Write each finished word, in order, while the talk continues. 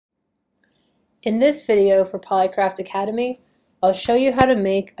In this video for Polycraft Academy, I'll show you how to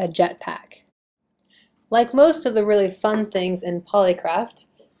make a jetpack. Like most of the really fun things in Polycraft,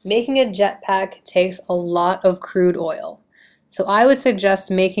 making a jetpack takes a lot of crude oil. So I would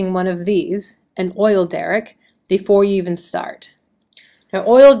suggest making one of these, an oil derrick, before you even start. Now,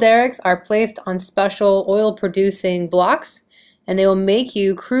 oil derricks are placed on special oil producing blocks, and they will make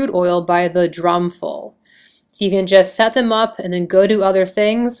you crude oil by the drumful. So you can just set them up and then go do other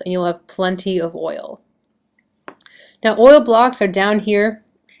things and you'll have plenty of oil. Now, oil blocks are down here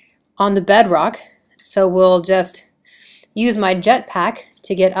on the bedrock, so we'll just use my jetpack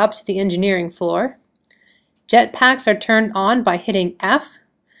to get up to the engineering floor. Jetpacks are turned on by hitting F,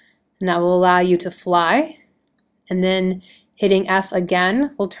 and that will allow you to fly, and then hitting F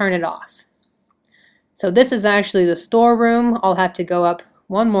again will turn it off. So this is actually the storeroom. I'll have to go up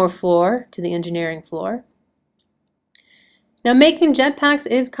one more floor to the engineering floor. Now, making jetpacks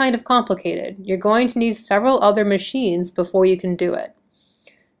is kind of complicated. You're going to need several other machines before you can do it.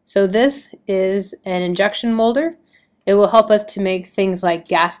 So this is an injection molder. It will help us to make things like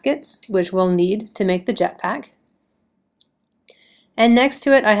gaskets, which we'll need to make the jetpack. And next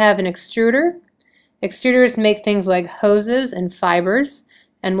to it, I have an extruder. Extruders make things like hoses and fibers,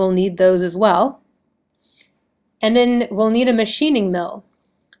 and we'll need those as well. And then we'll need a machining mill.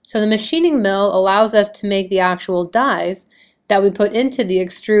 So the machining mill allows us to make the actual dies that we put into the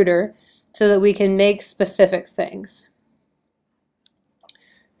extruder so that we can make specific things.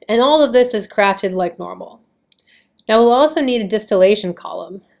 And all of this is crafted like normal. Now we'll also need a distillation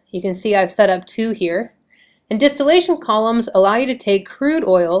column. You can see I've set up two here. And distillation columns allow you to take crude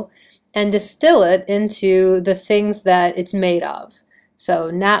oil and distill it into the things that it's made of. So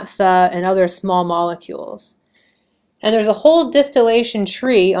naphtha and other small molecules. And there's a whole distillation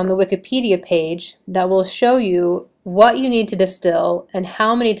tree on the Wikipedia page that will show you what you need to distill and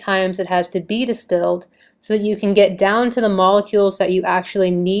how many times it has to be distilled so that you can get down to the molecules that you actually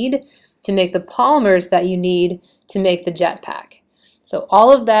need to make the polymers that you need to make the jetpack. So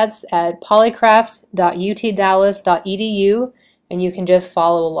all of that's at polycraft.utdallas.edu, and you can just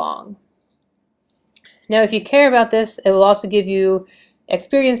follow along. Now, if you care about this, it will also give you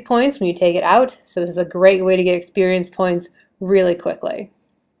experience points when you take it out, so this is a great way to get experience points really quickly.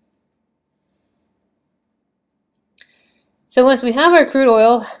 So once we have our crude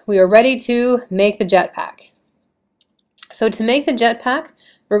oil, we are ready to make the jetpack. So to make the jetpack,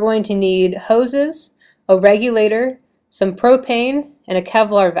 we're going to need hoses, a regulator, some propane, and a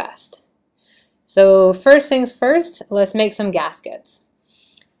Kevlar vest. So first things first, let's make some gaskets.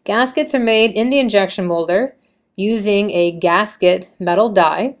 Gaskets are made in the injection molder using a gasket metal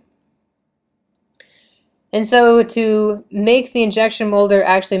die. And so to make the injection molder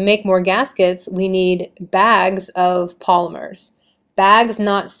actually make more gaskets, we need bags of polymers. Bags,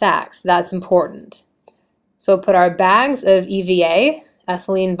 not sacks. That's important. So put our bags of EVA,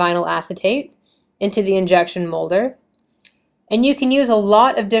 ethylene vinyl acetate, into the injection molder. And you can use a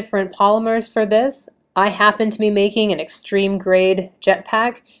lot of different polymers for this. I happen to be making an extreme grade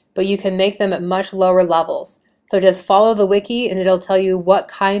jetpack, but you can make them at much lower levels. So just follow the wiki and it'll tell you what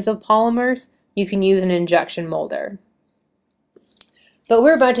kinds of polymers you can use an injection molder. But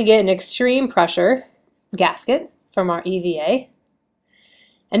we're about to get an extreme pressure gasket from our EVA.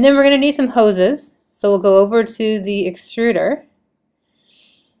 And then we're going to need some hoses. So we'll go over to the extruder.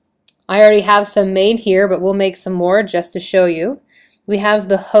 I already have some made here, but we'll make some more just to show you. We have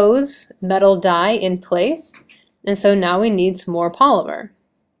the hose metal die in place, and so now we need some more polymer.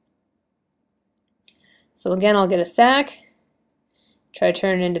 So again, I'll get a sack, try to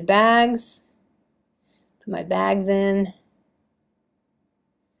turn it into bags. Put my bags in.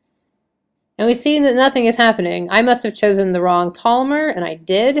 And we see that nothing is happening. I must have chosen the wrong polymer, and I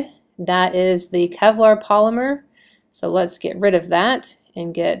did. That is the Kevlar polymer. So let's get rid of that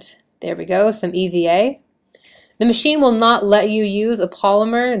and get, there we go, some EVA. The machine will not let you use a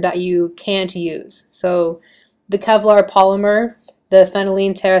polymer that you can't use. So the Kevlar polymer, the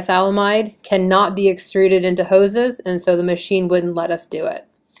phenylene terephthalamide, cannot be extruded into hoses, and so the machine wouldn't let us do it.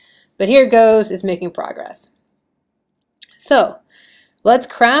 But here goes, it's making progress. So let's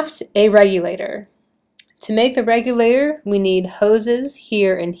craft a regulator. To make the regulator, we need hoses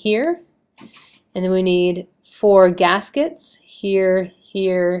here and here. And then we need 4 gaskets here,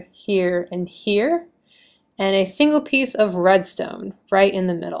 here, here, and here. And a single piece of redstone right in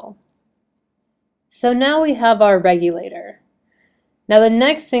the middle. So now we have our regulator. Now the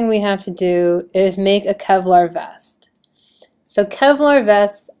next thing we have to do is make a Kevlar vest. So Kevlar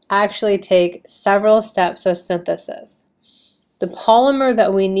vests actually take several steps of synthesis. The polymer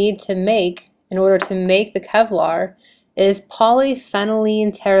that we need to make in order to make the Kevlar is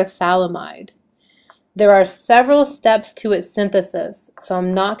polyphenylene terephthalamide. There are several steps to its synthesis, so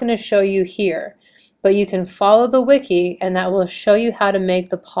I'm not going to show you here, but you can follow the wiki and that will show you how to make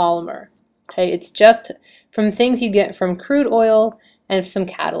the polymer. Okay, it's just from things you get from crude oil and some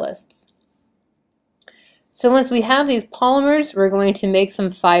catalysts. So once we have these polymers, we're going to make some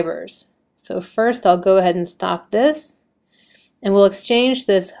fibers. So first I'll go ahead and stop this, and we'll exchange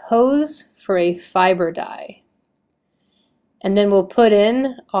this hose for a fiber dye. And then we'll put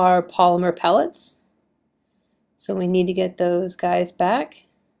in our polymer pellets. So we need to get those guys back.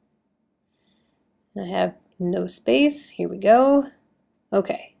 I have no space. Here we go.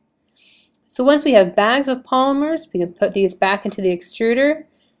 Okay. So once we have bags of polymers, we can put these back into the extruder,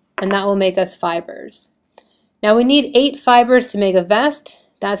 and that will make us fibers. Now we need 8 fibers to make a vest.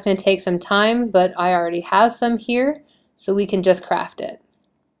 That's going to take some time, but I already have some here, so we can just craft it.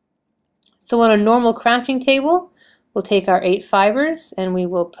 So on a normal crafting table, we'll take our 8 fibers and we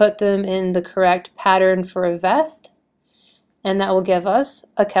will put them in the correct pattern for a vest, and that will give us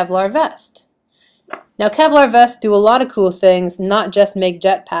a Kevlar vest. Now Kevlar vests do a lot of cool things, not just make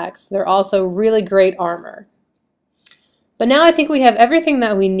jetpacks. They're also really great armor. But now I think we have everything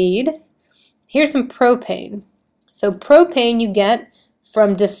that we need. Here's some propane. So propane you get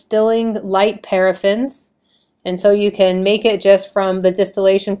from distilling light paraffins, and so you can make it just from the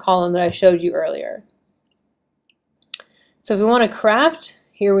distillation column that I showed you earlier. So if we want to craft,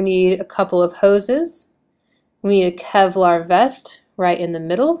 here we need a couple of hoses. We need a Kevlar vest right in the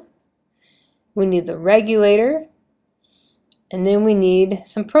middle. We need the regulator, and then we need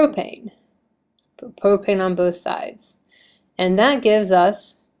some propane. Put propane on both sides. And that gives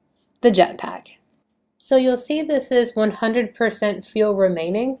us the jetpack. So you'll see this is 100% fuel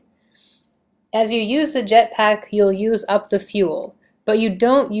remaining. As you use the jetpack, you'll use up the fuel, but you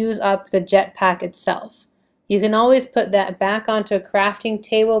don't use up the jetpack itself. You can always put that back onto a crafting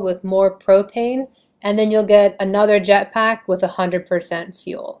table with more propane, and then you'll get another jetpack with 100%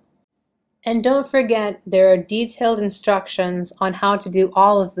 fuel. And don't forget, there are detailed instructions on how to do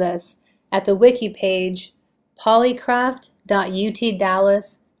all of this at the wiki page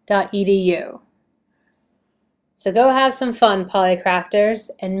polycraft.utdallas.edu. So go have some fun, polycrafters,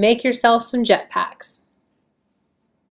 and make yourself some jetpacks.